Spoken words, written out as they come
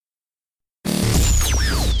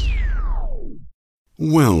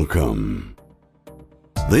Welcome.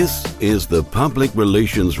 This is the Public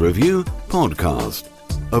Relations Review podcast,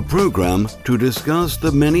 a program to discuss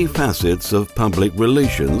the many facets of public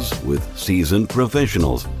relations with seasoned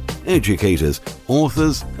professionals, educators,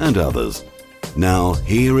 authors, and others. Now,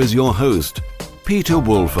 here is your host, Peter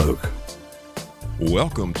Woolfolk.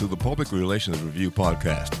 Welcome to the Public Relations Review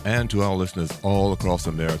podcast and to our listeners all across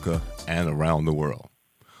America and around the world.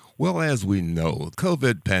 Well, as we know, the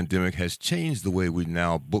COVID pandemic has changed the way we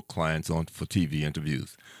now book clients on for TV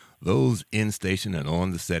interviews. Those in-station and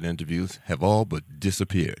on-the-set interviews have all but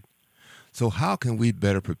disappeared. So how can we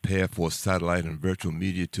better prepare for satellite and virtual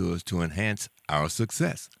media tours to enhance our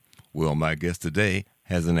success? Well, my guest today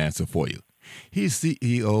has an answer for you. He's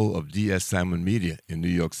CEO of DS Simon Media in New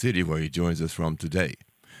York City, where he joins us from today.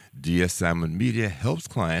 DS Simon Media helps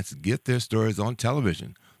clients get their stories on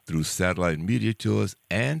television through satellite media tours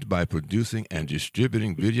and by producing and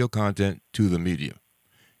distributing video content to the media.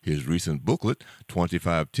 His recent booklet,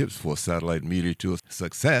 25 Tips for Satellite Media Tour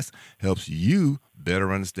Success, helps you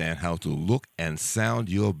better understand how to look and sound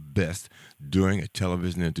your best during a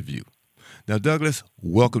television interview. Now, Douglas,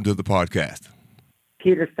 welcome to the podcast.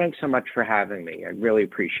 Peter, thanks so much for having me. I really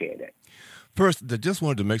appreciate it. First, I just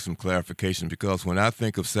wanted to make some clarification because when I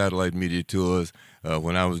think of satellite media tours,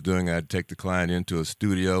 when I was doing it, I'd take the client into a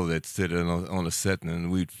studio, they'd sit on a set,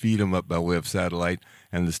 and we'd feed them up by way of satellite,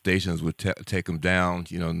 and the stations would take them down.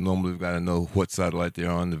 You know, normally we've got to know what satellite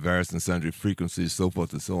they're on, the various and sundry frequencies, so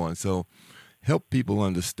forth and so on. So help people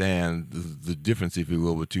understand the difference, if you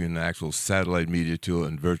will, between the actual satellite media tour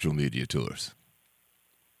and virtual media tours.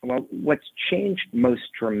 Well, what's changed most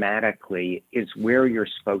dramatically is where your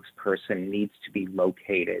spokesperson needs to be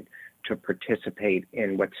located to participate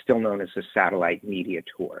in what's still known as a satellite media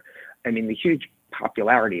tour. I mean, the huge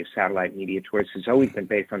popularity of satellite media tours has always been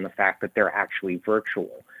based on the fact that they're actually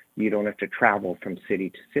virtual. You don't have to travel from city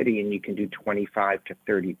to city, and you can do 25 to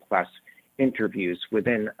 30 plus interviews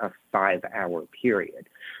within a 5-hour period.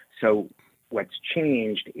 So what's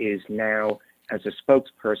changed is now, as a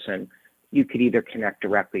spokesperson, you could either connect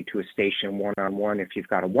directly to a station one-on-one if you've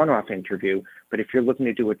got a one-off interview, but if you're looking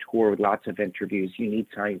to do a tour with lots of interviews, you need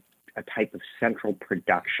a type of central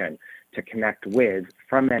production to connect with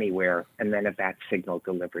from anywhere and then have that signal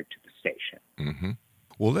delivered to the station. Mm-hmm.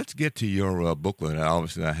 Well, let's get to your booklet.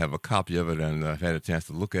 Obviously, I have a copy of it, and I've had a chance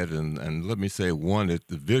to look at it. And let me say, one, the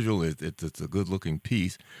visual, it's a good-looking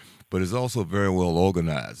piece, but it's also very well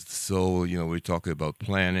organized. So, you know, we're talking about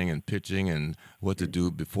planning and pitching and what to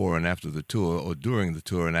do before and after the tour or during the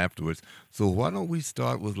tour and afterwards. So why don't we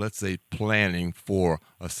start with, let's say, planning for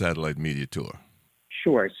a satellite media tour?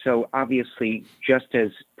 Sure. So obviously, just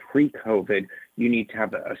as pre-COVID, you need to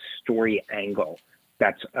have a story angle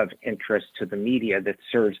that's of interest to the media that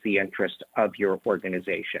serves the interest of your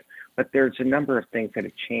organization. But there's a number of things that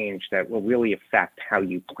have changed that will really affect how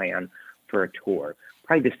you plan for a tour.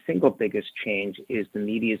 Probably the single biggest change is the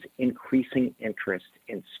media's increasing interest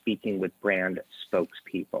in speaking with brand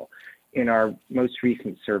spokespeople. In our most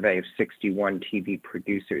recent survey of 61 TV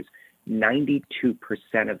producers, 92%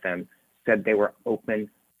 of them said they were open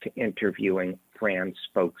to interviewing brand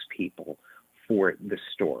spokespeople for the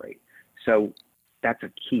story. So that's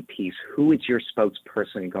a key piece. Who is your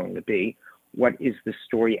spokesperson going to be? What is the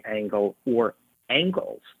story angle or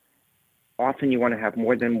angles? Often you want to have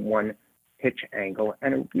more than one pitch angle.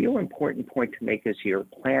 And a real important point to make as you're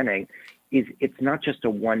planning is it's not just a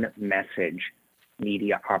one message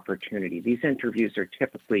media opportunity. These interviews are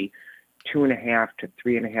typically 2.5 to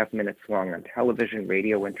 3.5 minutes long on television.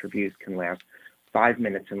 Radio interviews can last 5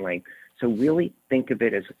 minutes in length. So really think of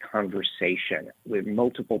it as a conversation where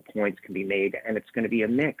multiple points can be made, and it's going to be a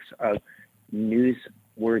mix of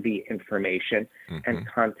newsworthy information and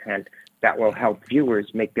content that will help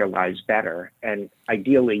viewers make their lives better. And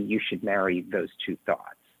ideally, you should marry those two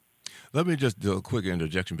thoughts. Let me just do a quick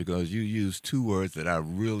interjection because you use two words that I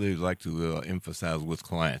really like to emphasize with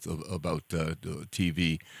clients about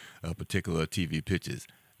TV, particular TV pitches: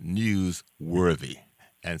 newsworthy.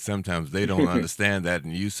 And sometimes they don't understand that,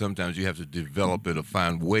 and sometimes you have to develop it or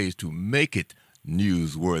find ways to make it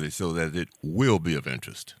newsworthy so that it will be of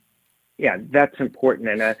interest. Yeah, that's important.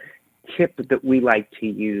 And a tip that we like to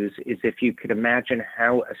use is if you could imagine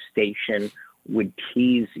how a station would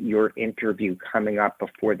tease your interview coming up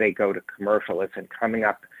before they go to commercial. And coming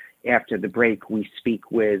up after the break, we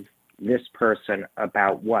speak with this person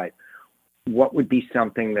about what would be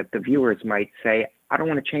something that the viewers might say, I don't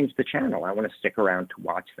want to change the channel. I want to stick around to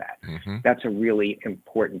watch that. That's a really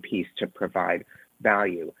important piece to provide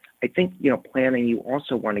value. I think, planning, you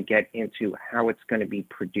also want to get into how it's going to be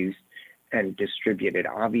produced and distributed.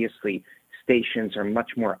 Obviously, stations are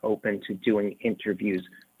much more open to doing interviews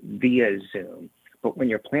via Zoom. But when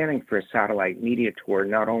you're planning for a satellite media tour,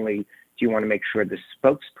 not only do you want to make sure the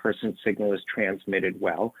spokesperson signal is transmitted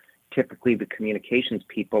well, typically the communications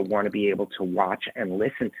people want to be able to watch and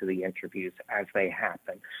listen to the interviews as they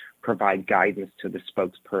happen, provide guidance to the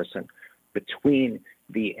spokesperson between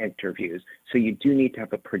the interviews. So you do need to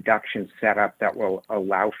have a production setup that will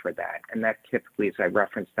allow for that. And that typically, as I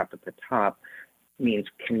referenced up at the top, means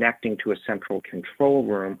connecting to a central control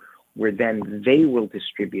room where then they will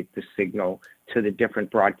distribute the signal to the different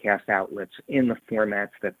broadcast outlets in the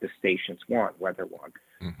formats that the stations want, whether one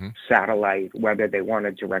satellite, whether they want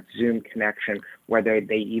a direct Zoom connection, whether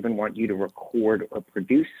they even want you to record or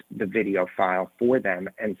produce the video file for them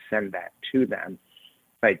and send that to them.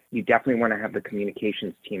 But you definitely want to have the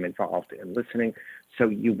communications team involved in listening, so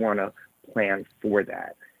you want to plan for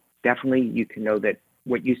that. Definitely, you can know that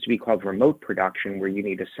what used to be called remote production, where you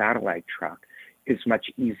need a satellite truck, is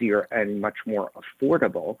much easier and much more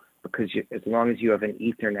affordable because as long as you have an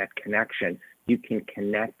Ethernet connection, you can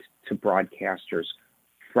connect to broadcasters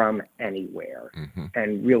from anywhere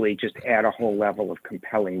and really just add a whole level of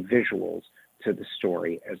compelling visuals to the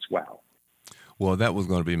story as well. Well, that was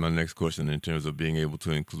going to be my next question in terms of being able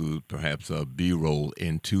to include perhaps a B-roll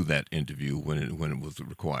into that interview when it was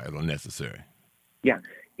required or necessary. Yeah,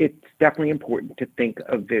 it's definitely important to think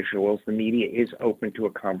of visuals. The media is open to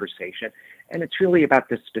a conversation, and it's really about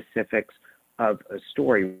the specifics of a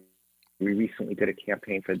story. We recently did a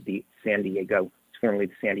campaign for the formerly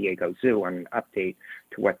the San Diego Zoo, on an update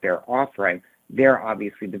to what they're offering. There,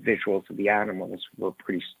 obviously, the visuals of the animals were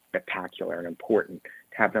pretty spectacular and important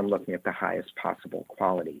to have them looking at the highest possible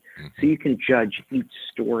quality. So you can judge each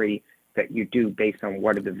story that you do based on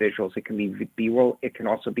what are the visuals. It can be B-roll. It can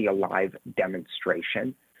also be a live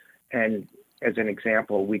demonstration. And as an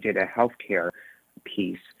example, we did a healthcare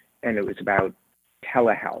piece, and it was about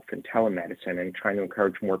telehealth and telemedicine and trying to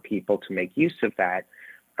encourage more people to make use of that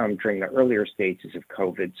during the earlier stages of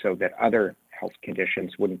COVID so that other health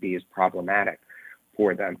conditions wouldn't be as problematic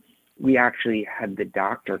for them. We actually had the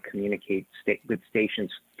doctor communicate with stations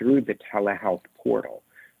through the telehealth portal.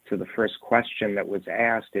 So the first question that was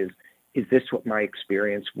asked is this what my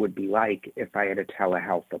experience would be like if I had a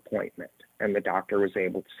telehealth appointment? And the doctor was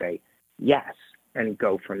able to say yes and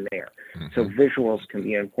go from there. So visuals can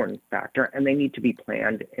be an important factor, and they need to be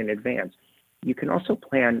planned in advance. You can also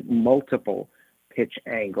plan multiple pitch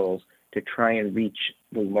angles to try and reach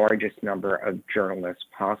the largest number of journalists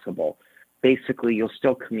possible. Basically, you'll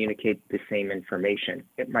still communicate the same information.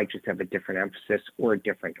 It might just have a different emphasis or a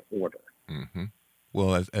different order.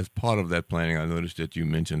 Well, as part of that planning, I noticed that you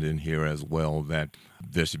mentioned in here as well that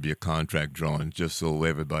there should be a contract drawn just so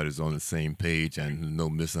everybody's on the same page and no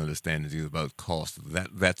misunderstandings about cost,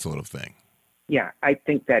 that sort of thing. Yeah, I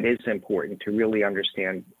think that is important to really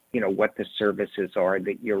understand, what the services are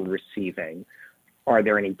that you're receiving. Are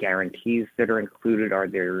there any guarantees that are included? Are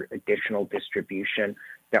there additional distribution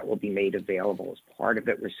that will be made available as part of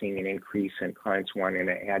it? We're seeing an increase in clients wanting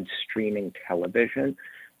to add streaming television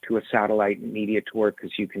to a satellite media tour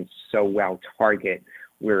because you can so well target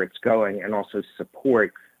where it's going and also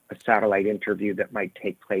support a satellite interview that might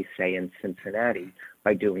take place, say, in Cincinnati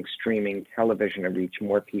by doing streaming television to reach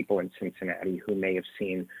more people in Cincinnati who may have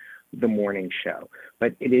seen the morning show.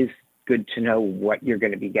 But it is good to know what you're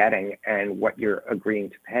going to be getting and what you're agreeing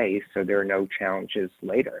to pay so there are no challenges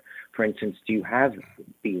later. For instance, do you have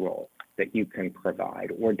B-roll that you can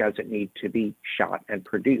provide, or does it need to be shot and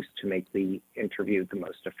produced to make the interview the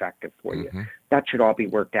most effective for you? That should all be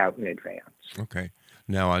worked out in advance. Okay.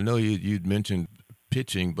 Now, I know you'd mentioned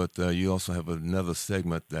pitching, but you also have another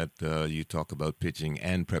segment that you talk about pitching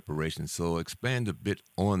and preparation. So expand a bit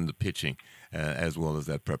on the pitching as well as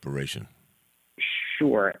that preparation.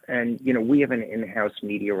 Sure. And, we have an in-house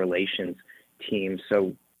media relations team,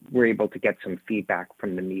 so we're able to get some feedback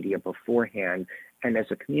from the media beforehand. And as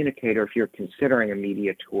a communicator, if you're considering a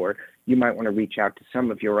media tour, you might want to reach out to some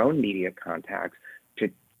of your own media contacts to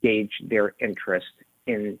gauge their interest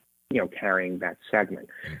in, carrying that segment.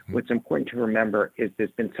 What's important to remember is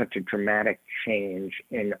there's been such a dramatic change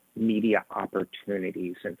in media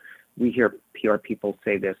opportunities. And we hear PR people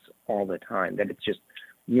say this all the time, that it's just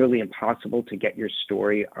nearly impossible to get your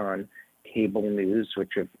story on cable news,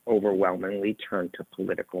 which have overwhelmingly turned to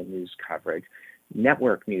political news coverage.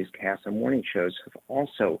 Network newscasts and morning shows have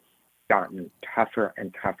also gotten tougher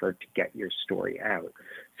and tougher to get your story out.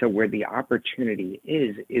 So where the opportunity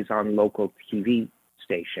is on local TV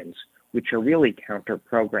stations, which are really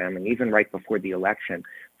counter-programming. Even right before the election,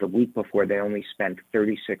 the week before, they only spent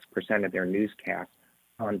 36% of their newscasts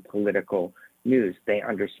on political news. They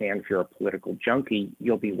understand if you're a political junkie,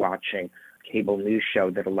 you'll be watching cable news show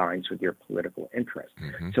that aligns with your political interests.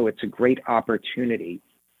 Mm-hmm. So it's a great opportunity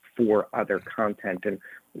for other content. And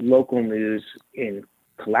local news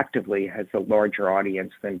collectively has a larger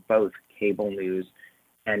audience than both cable news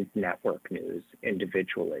and network news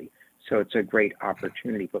individually. So it's a great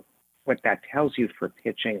opportunity. But what that tells you for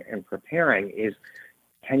pitching and preparing is,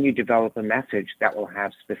 can you develop a message that will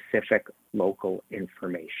have specific local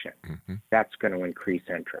information? Mm-hmm. That's going to increase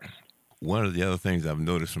interest. One of the other things I've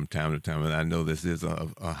noticed from time to time, and I know this is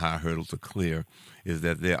a high hurdle to clear, is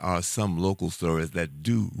that there are some local stories that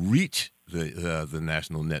do reach the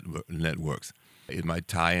national networks. It might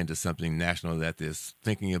tie into something national that they're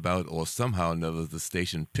thinking about, or somehow or another the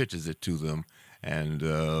station pitches it to them, and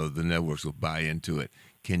the networks will buy into it.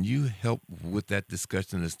 Can you help with that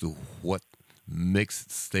discussion as to what makes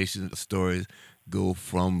station stories go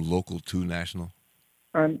from local to national?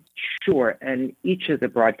 Sure. And each of the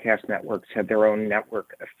broadcast networks have their own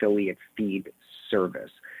network affiliate feed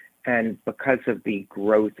service. And because of the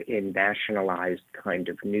growth in nationalized kind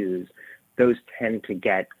of news, those tend to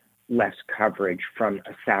get less coverage from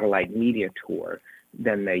a satellite media tour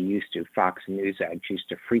than they used to. Fox News Edge used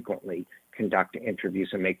to frequently conduct interviews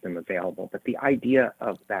and make them available. But the idea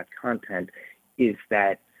of that content is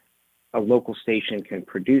that a local station can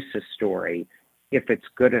produce a story. If it's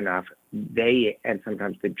good enough, they, and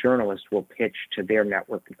sometimes the journalist, will pitch to their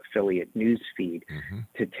network affiliate news feed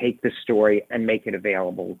to take the story and make it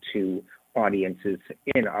available to audiences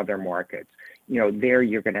in other markets. There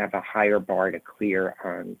you're going to have a higher bar to clear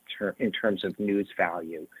in terms of news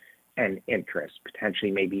value and interest.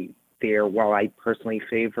 Potentially maybe there, while I personally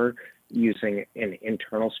favor using an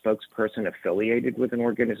internal spokesperson affiliated with an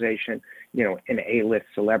organization, an A-list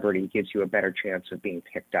celebrity gives you a better chance of being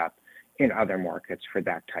picked up in other markets for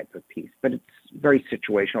that type of piece. But it's very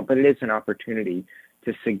situational, but it is an opportunity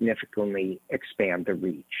to significantly expand the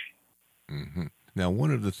reach. Mm-hmm. Now,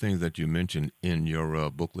 one of the things that you mentioned in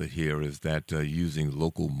your booklet here is that using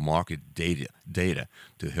local market data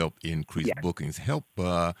to help increase bookings. Help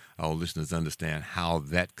our listeners understand how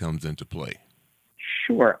that comes into play.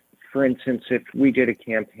 Sure. For instance, if we did a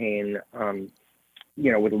campaign,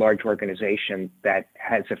 with a large organization that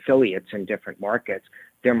has affiliates in different markets,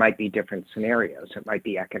 there might be different scenarios. It might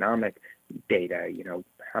be economic data,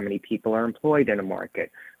 how many people are employed in a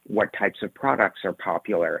market, what types of products are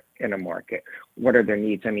popular in a market, what are their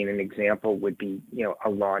needs. I mean, an example would be, a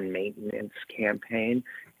lawn maintenance campaign.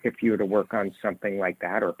 If you were to work on something like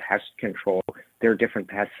that, or pest control, there are different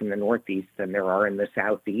pests in the Northeast than there are in the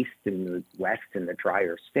Southeast, in the West, in the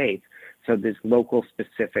drier states. So there's local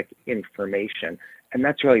specific information. And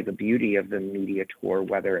that's really the beauty of the media tour,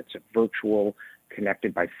 whether it's a virtual,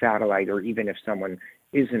 connected by satellite, or even if someone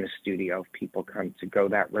is in a studio, if people come to go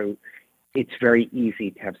that route, it's very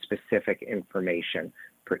easy to have specific information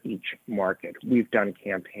for each market. We've done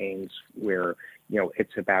campaigns where,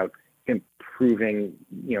 it's about improving,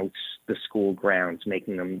 the school grounds,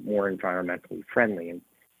 making them more environmentally friendly. And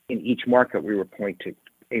in each market, we were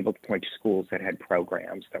able to point to schools that had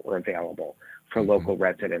programs that were available for local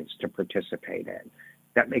residents to participate in.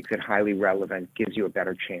 That makes it highly relevant, gives you a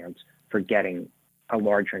better chance for getting a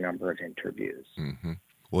larger number of interviews. Mm-hmm.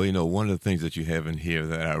 Well, one of the things that you have in here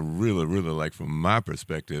that I really, really like from my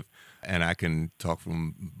perspective, and I can talk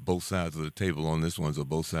from both sides of the table on this one, so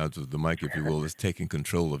both sides of the mic, if you will, is taking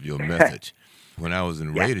control of your message. When I was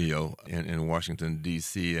in radio in Washington,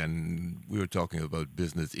 D.C., and we were talking about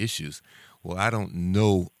business issues, well, I don't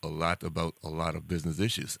know a lot about a lot of business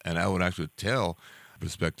issues. And I would actually tell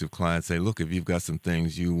prospective clients, say, look, if you've got some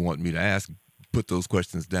things you want me to ask, put those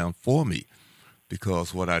questions down for me.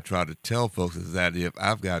 Because what I try to tell folks is that if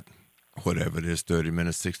I've got whatever it is, 30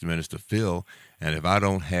 minutes, 60 minutes to fill, and if I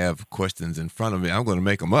don't have questions in front of me, I'm going to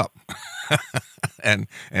make them up. and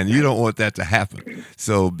you don't want that to happen.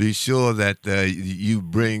 So be sure that you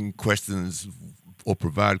bring questions or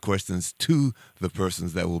provide questions to the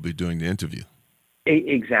persons that will be doing the interview.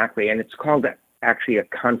 Exactly. And it's called actually a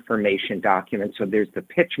confirmation document. So there's the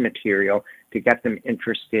pitch material to get them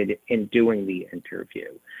interested in doing the interview.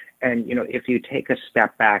 And, if you take a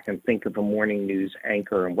step back and think of a morning news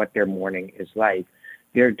anchor and what their morning is like,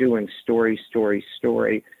 they're doing story.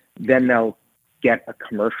 Then they'll get a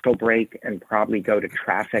commercial break and probably go to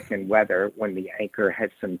traffic and weather when the anchor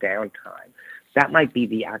has some downtime. That might be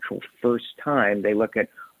the actual first time they look at,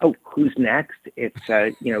 oh, who's next? It's,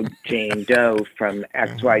 Jane Doe from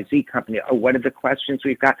XYZ company. Oh, what are the questions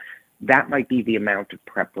we've got? That might be the amount of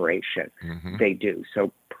preparation they do.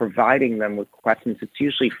 So providing them with questions, it's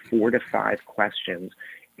usually 4 to 5 questions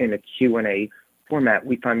in a Q&A format.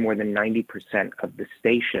 We find more than 90% of the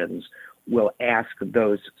stations will ask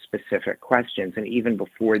those specific questions. And even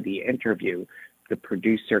before the interview, the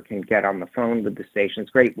producer can get on the phone with the stations.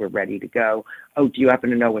 Great, we're ready to go. Oh, do you happen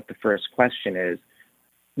to know what the first question is?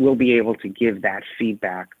 We'll be able to give that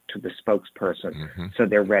feedback to the spokesperson so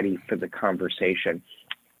they're ready for the conversation.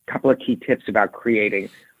 A couple of key tips about creating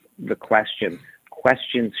the question.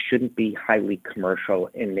 Questions shouldn't be highly commercial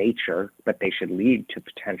in nature, but they should lead to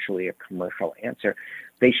potentially a commercial answer.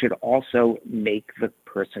 They should also make the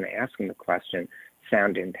person asking the question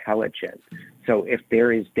sound intelligent. So if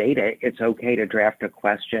there is data, it's okay to draft a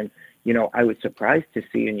question. You know, I was surprised to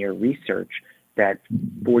see in your research that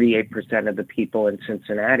 48% of the people in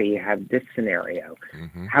Cincinnati have this scenario.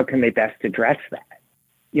 How can they best address that?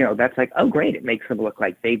 You know, that's like, oh, great. It makes them look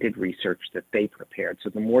like they did research that they prepared. So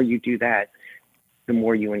the more you do that, the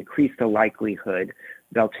more you increase the likelihood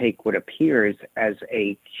they'll take what appears as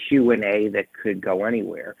a Q&A that could go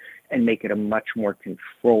anywhere and make it a much more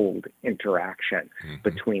controlled interaction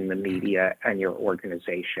between the media and your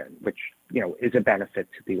organization, which, you know, is a benefit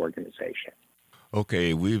to the organization.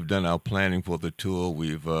 Okay, we've done our planning for the tour.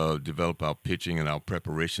 We've developed our pitching and our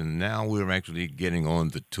preparation. Now we're actually getting on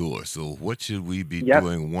the tour. So what should we be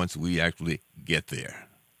doing once we actually get there?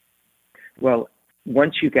 Well,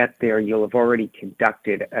 once you get there, you'll have already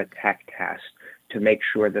conducted a tech test to make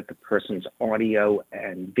sure that the person's audio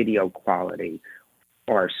and video quality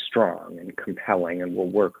are strong and compelling and will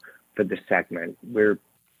work for the segment. We're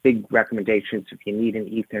big recommendations if you need an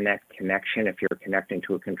Ethernet connection, if you're connecting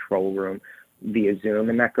to a control room via Zoom,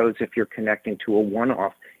 and that goes if you're connecting to a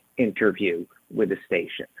one-off interview with a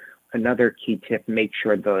station. Another key tip, make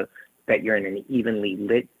sure that you're in an evenly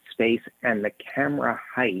lit space and the camera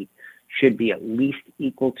height should be at least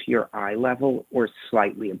equal to your eye level or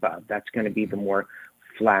slightly above. That's going to be the more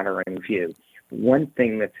flattering view. One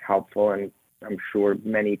thing that's helpful, and I'm sure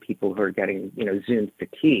many people who are getting, you know, Zoom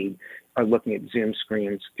fatigue are looking at Zoom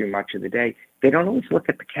screens through much of the day. They don't always look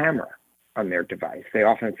at the camera on their device. They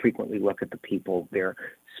often frequently look at the people they're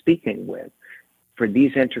speaking with. For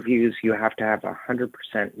these interviews, you have to have 100%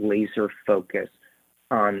 laser focus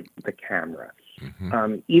on the camera.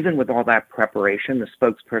 Even with all that preparation, the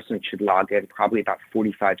spokesperson should log in probably about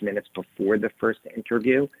 45 minutes before the first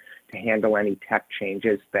interview to handle any tech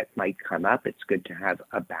changes that might come up. It's good to have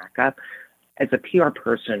a backup. As a PR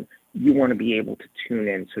person, you want to be able to tune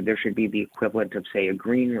in. So there should be the equivalent of, say, a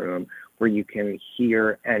green room where you can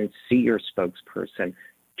hear and see your spokesperson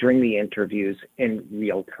during the interviews in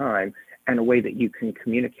real time, and a way that you can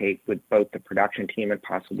communicate with both the production team and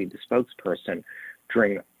possibly the spokesperson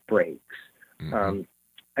during breaks.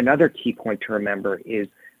 Another key point to remember is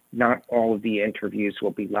not all of the interviews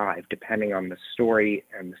will be live. Depending on the story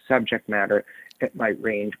and the subject matter, it might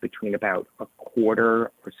range between about a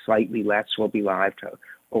quarter or slightly less will be live to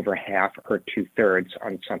over half or 2/3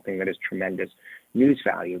 on something that is tremendous news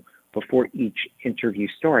value. Before each interview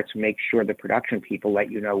starts, make sure the production people let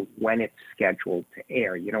you know when it's scheduled to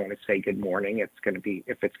air. You don't want to say good morning. If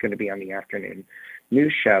it's going to be on the afternoon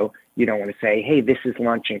news show, you don't want to say, hey, this is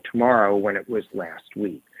launching tomorrow when it was last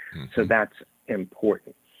week. So that's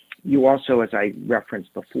important. You also, as I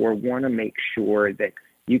referenced before, want to make sure that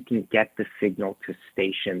you can get the signal to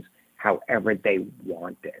stations however they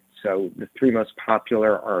want it. So the three most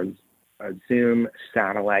popular are Zoom,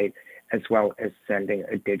 satellite, as well as sending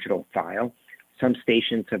a digital file. Some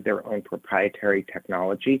stations have their own proprietary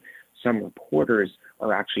technology. Some reporters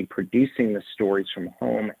are actually producing the stories from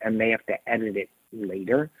home, and they have to edit it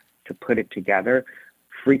later to put it together.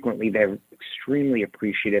 Frequently, they're extremely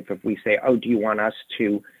appreciative if we say, oh, do you want us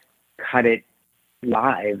to cut it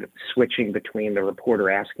live, switching between the reporter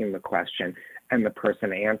asking the question and the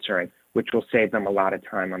person answering, which will save them a lot of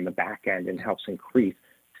time on the back end and helps increase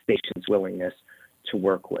stations' willingness to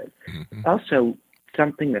work with. Also,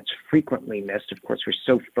 something that's frequently missed, of course, we're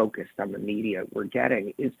so focused on the media we're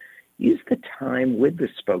getting, is use the time with the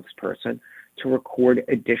spokesperson to record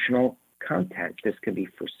additional content. This can be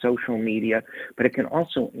for social media, but it can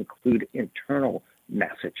also include internal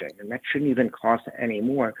messaging, and that shouldn't even cost any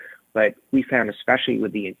more. But we found, especially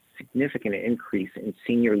with the significant increase in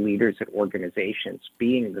senior leaders at organizations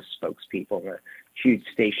being the spokespeople, a huge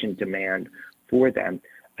station demand for them,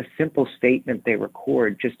 a simple statement they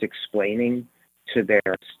record just explaining to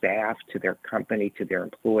their staff, to their company, to their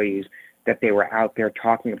employees that they were out there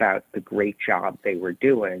talking about the great job they were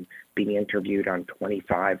doing, being interviewed on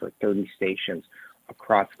 25 or 30 stations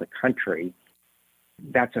across the country.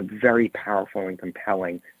 That's a very powerful and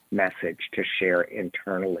compelling message to share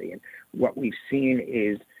internally. And what we've seen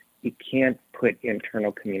is you can't put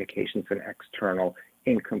internal communications and external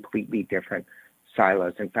in completely different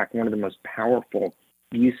silos. In fact, one of the most powerful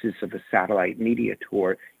uses of a satellite media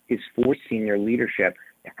tour is for senior leadership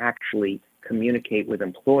to actually communicate with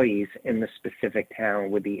employees in the specific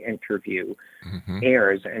town where the interview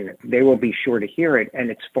airs, and they will be sure to hear it. And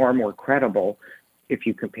it's far more credible if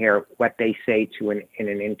you compare what they say in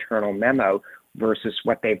an internal memo versus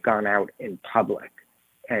what they've gone out in public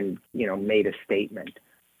and made a statement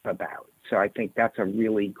about. So I think that's a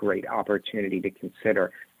really great opportunity to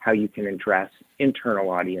consider how you can address internal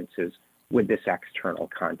audiences with this external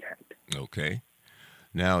content. Okay.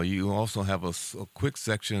 Now, you also have a quick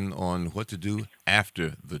section on what to do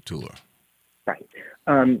after the tour. Right.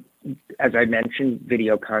 As I mentioned,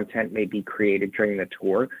 video content may be created during the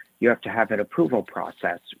tour. You have to have an approval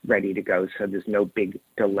process ready to go so there's no big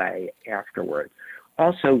delay afterwards.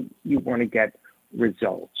 Also, you want to get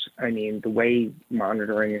results. I mean, the way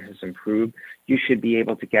monitoring has improved, you should be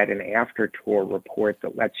able to get an after-tour report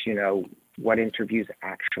that lets you know what interviews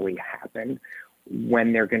actually happened,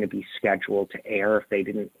 when they're going to be scheduled to air if they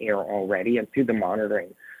didn't air already. And through the monitoring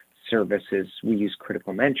services, we use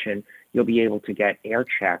Critical Mention, you'll be able to get air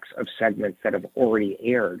checks of segments that have already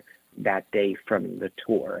aired that day from the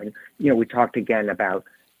tour. And, we talked again about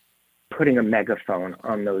putting a megaphone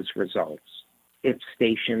on those results. If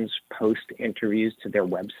stations post interviews to their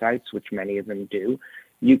websites, which many of them do,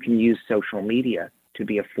 you can use social media to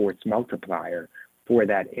be a force multiplier for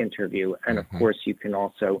that interview. And of course, you can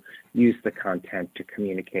also use the content to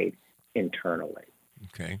communicate internally.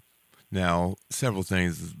 Okay. Now, several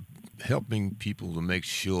things, helping people to make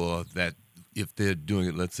sure that if they're doing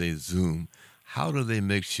it, let's say Zoom, how do they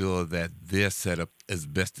make sure that their setup as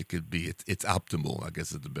best it could be? It's optimal, I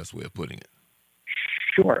guess is the best way of putting it.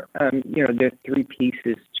 Sure. There are three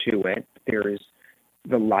pieces to it. There's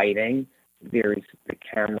the lighting, there's the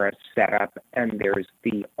camera setup, and there's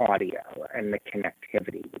the audio and the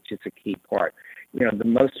connectivity, which is a key part. The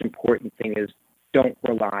most important thing is don't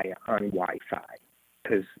rely on Wi-Fi,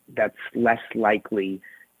 because that's less likely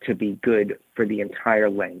to be good for the entire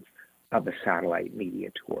length of a satellite media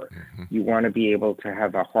tour. You want to be able to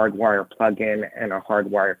have a hardwire plug-in and a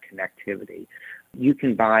hardwire connectivity. You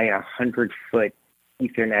can buy a 100-foot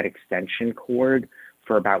Ethernet extension cord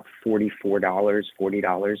for about $44,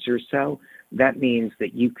 $40 or so. That means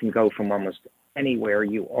that you can go from almost anywhere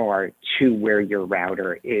you are to where your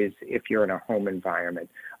router is if you're in a home environment.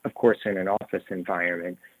 Of course, in an office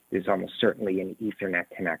environment, there's almost certainly an Ethernet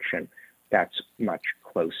connection that's much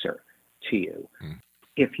closer to you.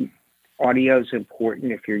 Audio is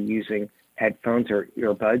important. If you're using headphones or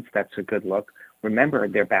earbuds, that's a good look. Remember,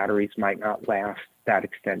 their batteries might not last that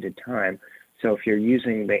extended time. So if you're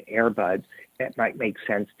using the earbuds, it might make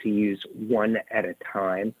sense to use one at a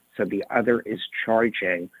time. So the other is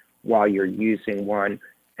charging while you're using one,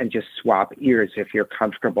 and just swap ears if you're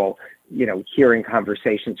comfortable, hearing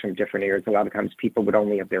conversations from different ears. A lot of times people would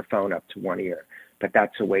only have their phone up to one ear, but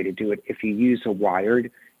that's a way to do it. If you use a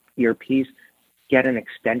wired earpiece, get an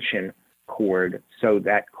extension cord so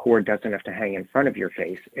that cord doesn't have to hang in front of your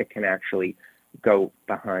face. It can actually go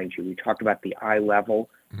behind you. We talked about the eye level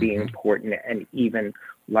being important, and even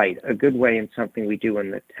light. A good way, and something we do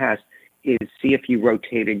in the test, is see if you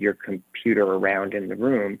rotated your computer around in the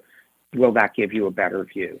room, will that give you a better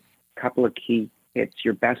view? A couple of key hits.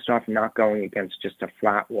 You're best off not going against just a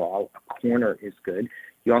flat wall. A corner is good.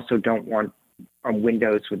 You also don't want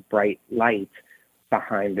windows with bright lights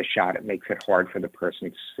behind the shot. It makes it hard for the person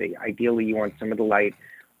to see. Ideally, you want some of the light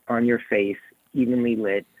on your face, evenly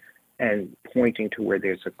lit, and pointing to where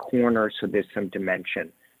there's a corner, so there's some dimension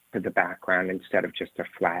to the background instead of just a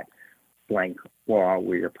flat blank wall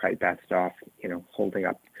where you're probably best off, holding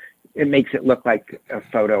up. It makes it look like a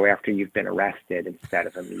photo after you've been arrested instead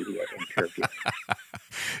of a media interview.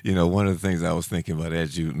 One of the things I was thinking about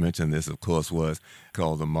as you mentioned this, of course, was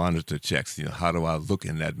called the monitor checks. How do I look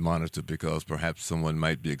in that monitor? Because perhaps someone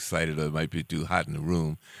might be excited or it might be too hot in the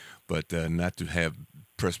room, but not to have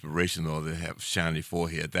perspiration or they have shiny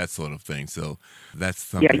forehead, that sort of thing. So that's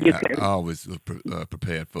something I always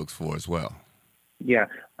prepared folks for as well. Yeah,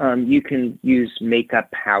 you can use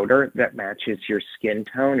makeup powder that matches your skin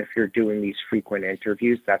tone. If you're doing these frequent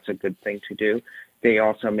interviews, that's a good thing to do. They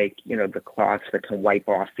also make, the cloths that can wipe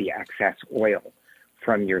off the excess oil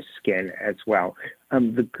from your skin as well.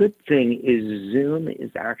 The good thing is Zoom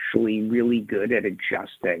is actually really good at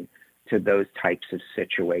adjusting to those types of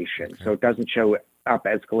situations. Okay. So it doesn't show up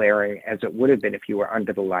as glaring as it would have been if you were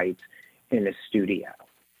under the lights in a studio.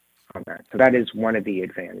 So that is one of the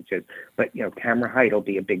advantages. But, camera height will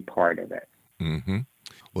be a big part of it.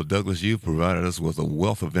 Well, Douglas, you've provided us with a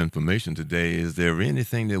wealth of information today. Is there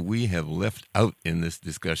anything that we have left out in this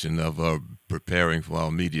discussion of preparing for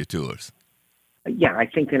our media tours? Yeah, I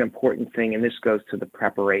think an important thing, and this goes to the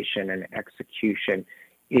preparation and execution,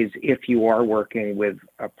 is if you are working with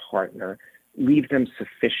a partner, leave them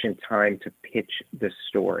sufficient time to pitch the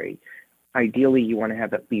story. Ideally, you want to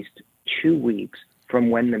have at least 2 weeks from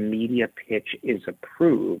when the media pitch is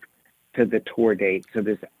approved to the tour date, so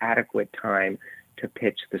there's adequate time to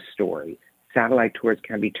pitch the story. Satellite tours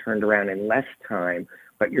can be turned around in less time,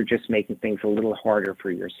 but you're just making things a little harder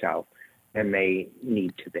for yourself than they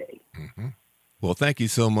need to be. Mm-hmm. Well, thank you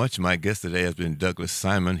so much. My guest today has been Douglas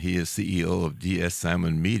Simon. He is CEO of DS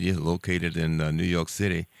Simon Media, located in New York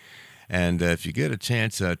City. And if you get a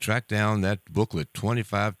chance, track down that booklet,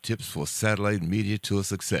 25 Tips for Satellite Media Tour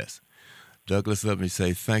Success. Douglas, let me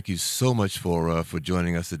say thank you so much for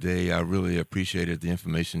joining us today. I really appreciated the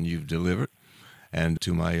information you've delivered. And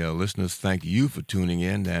to my listeners, thank you for tuning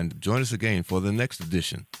in, and join us again for the next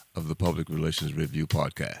edition of the Public Relations Review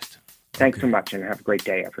podcast. Thanks so much, and have a great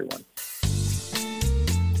day, everyone.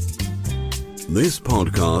 This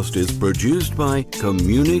podcast is produced by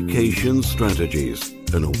Communication Strategies,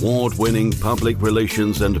 an award-winning public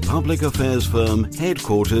relations and public affairs firm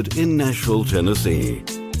headquartered in Nashville, Tennessee.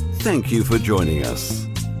 Thank you for joining us.